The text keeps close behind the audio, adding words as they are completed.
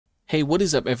Hey, what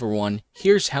is up everyone?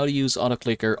 Here's how to use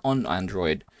AutoClicker on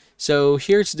Android. So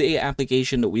here's the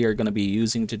application that we are going to be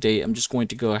using today. I'm just going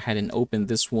to go ahead and open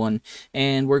this one,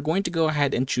 and we're going to go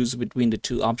ahead and choose between the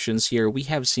two options here. We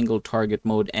have single target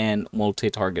mode and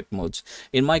multi-target modes.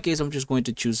 In my case, I'm just going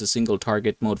to choose a single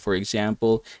target mode, for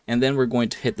example, and then we're going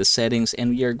to hit the settings, and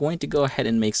we are going to go ahead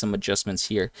and make some adjustments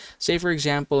here. Say for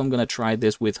example, I'm going to try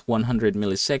this with 100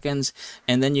 milliseconds,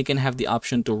 and then you can have the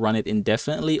option to run it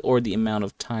indefinitely or the amount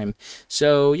of time.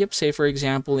 So yep, say for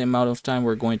example the amount of time,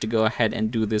 we're going to go ahead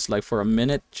and do this like for a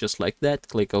minute, just like that.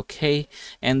 Click OK,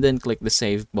 and then click the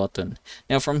save button.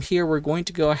 Now from here, we're going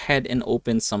to go ahead and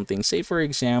open something. Say for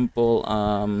example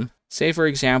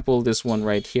this one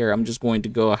right here. I'm just going to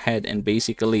go ahead and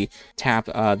basically tap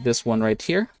this one right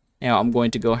here. Now I'm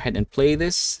going to go ahead and play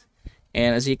this.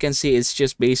 And as you can see, it's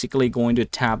just basically going to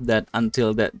tap that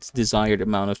until that desired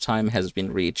amount of time has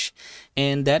been reached.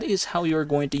 And that is how you're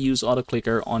going to use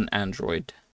AutoClicker on Android.